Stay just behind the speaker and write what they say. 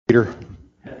Peter.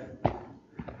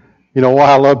 You know why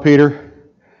I love Peter?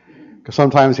 Because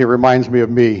sometimes he reminds me of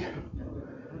me.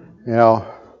 You know,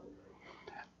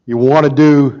 you want to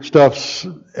do stuff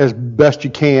as best you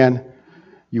can.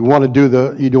 You want to do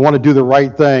the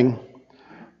right thing,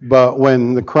 but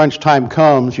when the crunch time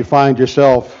comes, you find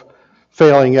yourself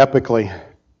failing epically.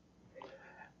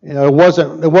 You know, it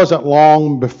wasn't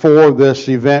long before this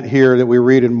event here that we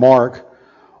read in Mark,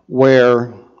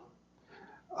 where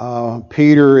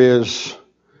Peter is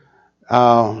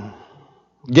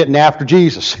getting after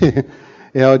Jesus.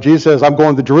 Jesus says, "I'm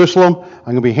going to Jerusalem. I'm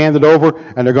going to be handed over,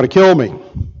 and they're going to kill me."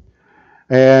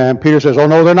 And Peter says, "Oh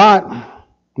no, they're not.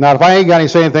 Not if I ain't got to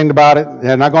say anything about it.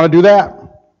 They're not going to do that."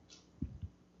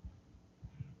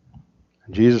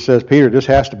 And Jesus says, "Peter, this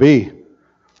has to be.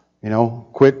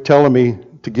 Quit telling me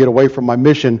to get away from my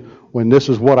mission when this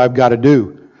is what I've got to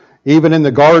do." Even in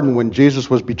the garden when Jesus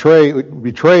was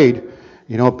betrayed,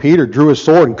 Peter drew his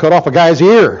sword and cut off a guy's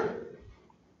ear.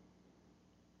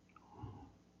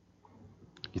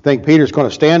 You think Peter's going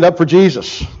to stand up for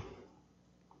Jesus?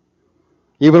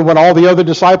 Even when all the other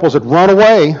disciples had run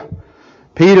away,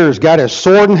 Peter's got his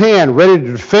sword in hand, ready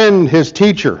to defend his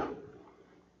teacher.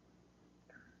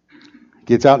 He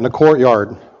gets out in the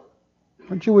courtyard.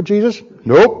 "Aren't you with Jesus?"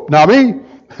 "Nope, not me."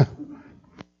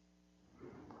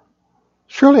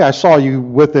 "Surely I saw you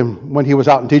with him when he was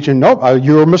out and teaching." "Nope,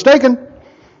 you were mistaken."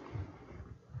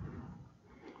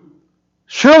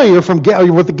 "Surely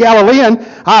you're with the Galilean."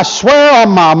 "I swear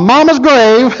on my mama's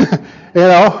grave,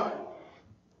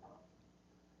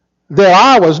 that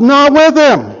I was not with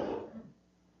him."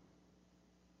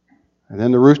 And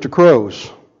then the rooster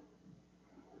crows.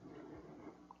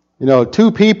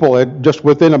 Two people had just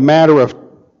within a matter of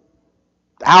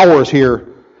hours here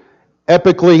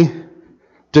epically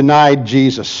denied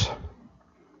Jesus.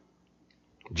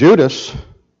 Judas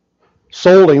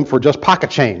sold him for just pocket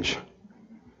change.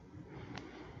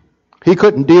 He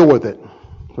couldn't deal with it,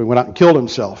 so he went out and killed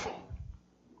himself.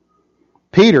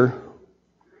 Peter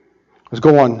was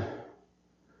going,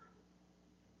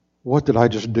 "What did I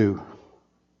just do?"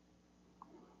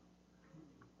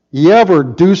 You ever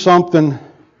do something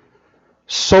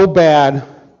so bad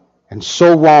and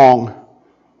so wrong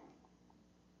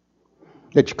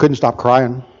that you couldn't stop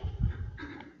crying?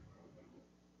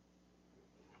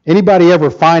 Anybody ever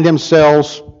find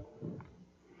themselves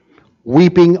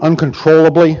weeping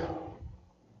uncontrollably,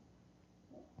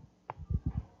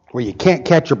 where you can't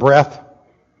catch your breath?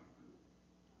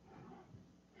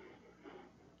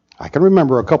 I can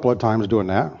remember a couple of times doing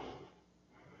that.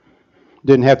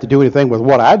 Didn't have to do anything with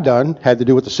what I'd done, had to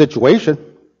do with the situation.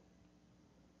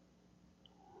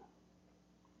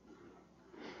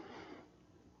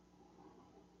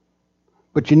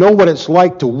 But you know what it's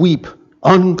like to weep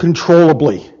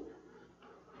uncontrollably.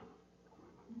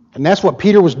 And that's what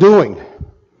Peter was doing.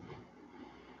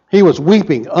 He was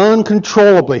weeping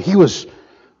uncontrollably. He was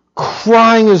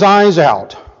crying his eyes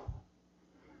out.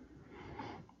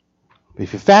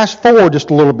 If you fast forward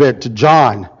just a little bit to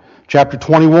John chapter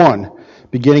 21,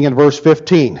 beginning in verse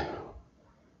 15,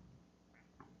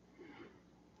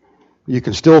 you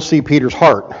can still see Peter's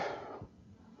heart.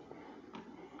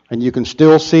 And you can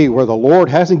still see where the Lord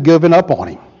hasn't given up on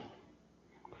him.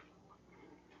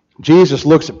 Jesus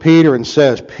looks at Peter and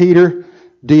says, "Peter,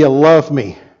 do you love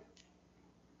me?"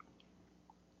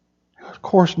 "Of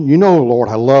course, you know, Lord,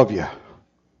 I love you."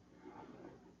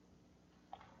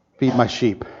 "Feed my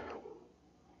sheep."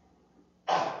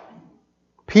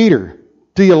 "Peter,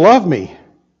 do you love me?"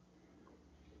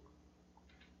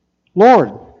 "Lord,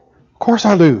 of course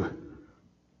I do.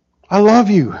 I love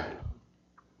you."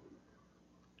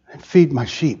 "And feed my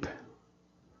sheep."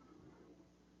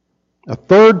 A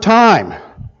third time.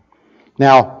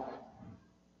 Now,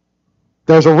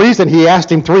 there's a reason he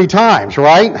asked him 3 times,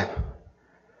 right?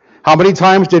 How many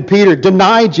times did Peter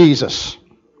deny Jesus?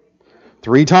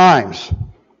 3 times.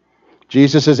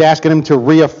 Jesus is asking him to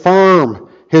reaffirm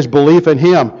his belief in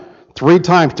him 3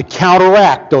 times to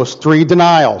counteract those 3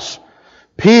 denials.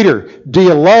 "Peter, do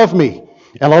you love me?"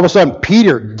 And all of a sudden,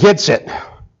 Peter gets it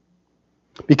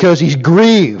because he's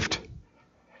grieved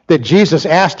that Jesus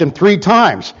asked him 3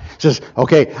 times. He says,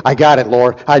 "Okay, I got it,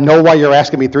 Lord. I know why you're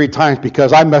asking me 3 times,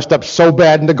 because I messed up so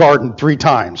bad in the garden 3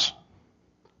 times.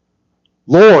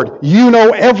 Lord, you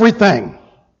know everything.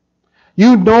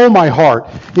 You know my heart."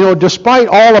 Despite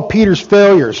all of Peter's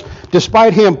failures,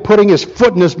 despite him putting his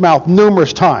foot in his mouth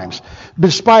numerous times,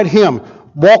 despite him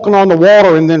walking on the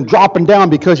water and then dropping down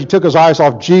because he took his eyes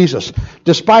off Jesus,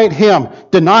 despite him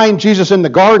denying Jesus in the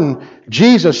garden,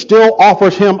 Jesus still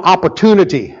offers him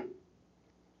opportunity,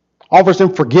 offers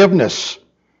him forgiveness.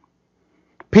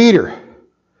 "Peter,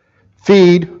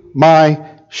 feed my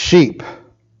sheep.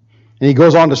 And he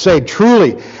goes on to say,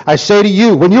 truly, I say to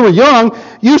you, when you were young,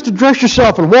 you used to dress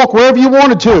yourself and walk wherever you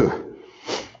wanted to.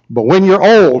 But when you're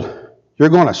old, you're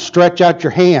going to stretch out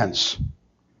your hands.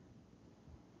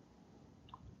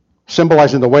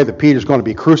 Symbolizing the way that Peter's going to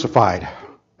be crucified.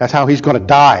 That's how he's going to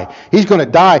die. He's going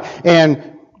to die.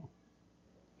 And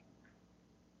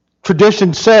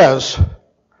tradition says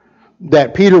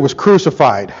that Peter was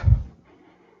crucified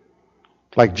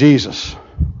like Jesus.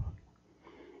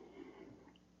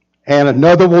 And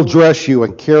another will dress you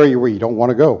and carry you where you don't want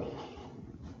to go.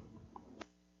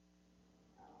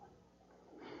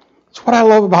 That's what I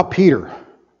love about Peter.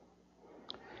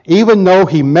 Even though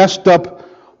he messed up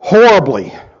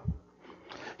horribly,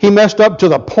 he messed up to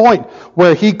the point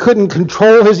where he couldn't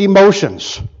control his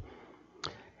emotions,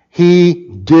 he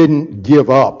didn't give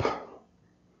up.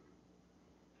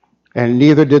 And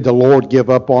neither did the Lord give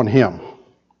up on him.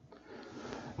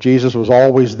 Jesus was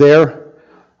always there,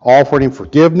 offering him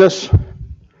forgiveness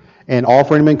and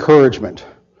offering him encouragement.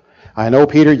 I know,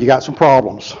 Peter, you got some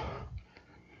problems.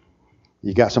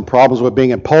 You got some problems with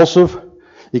being impulsive.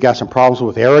 You got some problems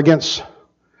with arrogance.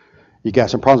 You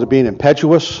got some problems with being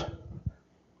impetuous.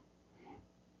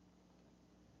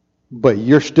 But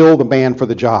you're still the man for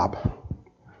the job.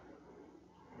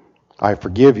 I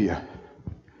forgive you.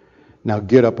 Now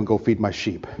get up and go feed my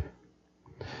sheep.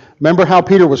 Remember how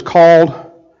Peter was called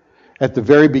at the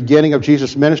very beginning of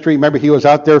Jesus' ministry? Remember he was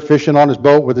out there fishing on his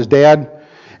boat with his dad?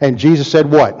 And Jesus said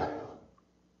what?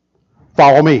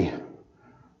 Follow me.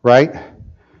 Right?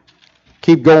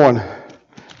 Keep going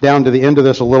down to the end of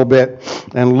this a little bit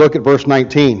and look at verse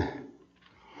 19.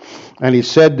 And he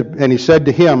said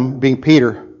to him, being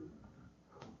Peter,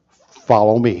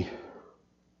 follow me.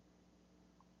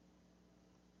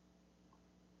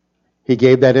 He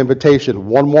gave that invitation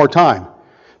one more time.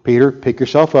 Peter, pick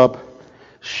yourself up,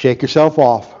 shake yourself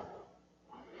off.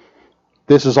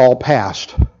 This is all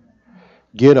past.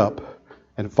 Get up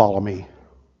and follow me.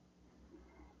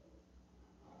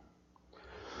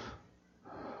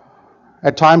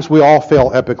 At times we all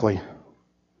fail epically.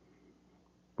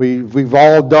 We've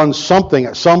all done something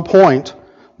at some point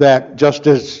that just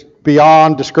is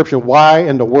beyond description. Why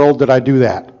in the world did I do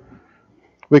that?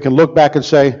 We can look back and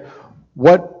say,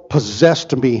 what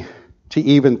possessed me to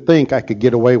even think I could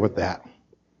get away with that?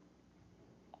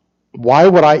 Why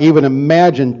would I even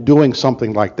imagine doing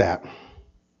something like that?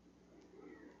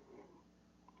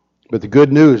 But the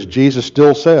good news, Jesus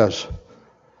still says,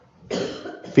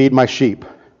 feed my sheep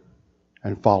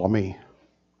and follow me.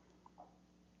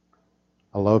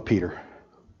 I love Peter.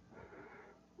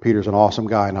 Peter's an awesome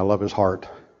guy, and I love his heart.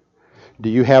 Do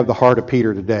you have the heart of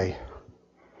Peter today?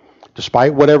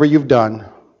 Despite whatever you've done,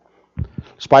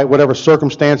 despite whatever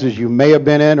circumstances you may have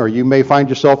been in or you may find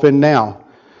yourself in now,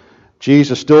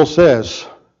 Jesus still says,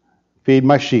 feed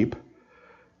my sheep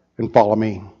and follow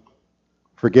me.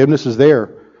 Forgiveness is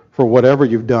there for whatever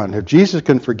you've done. If Jesus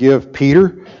can forgive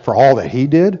Peter for all that he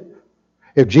did,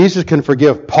 if Jesus can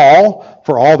forgive Paul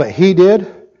for all that he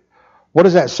did, what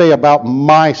does that say about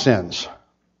my sins?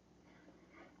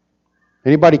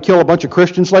 Anybody kill a bunch of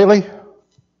Christians lately?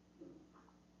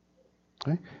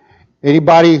 Okay.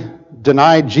 Anybody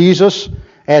deny Jesus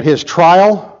at his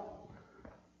trial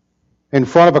in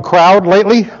front of a crowd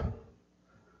lately?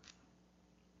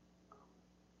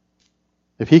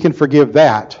 If he can forgive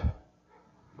that,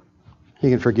 he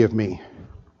can forgive me.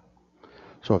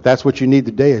 So if that's what you need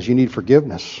today, is you need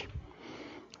forgiveness,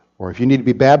 or if you need to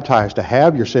be baptized to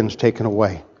have your sins taken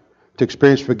away, to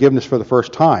experience forgiveness for the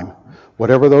first time,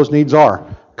 whatever those needs are,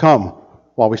 come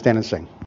while we stand and sing.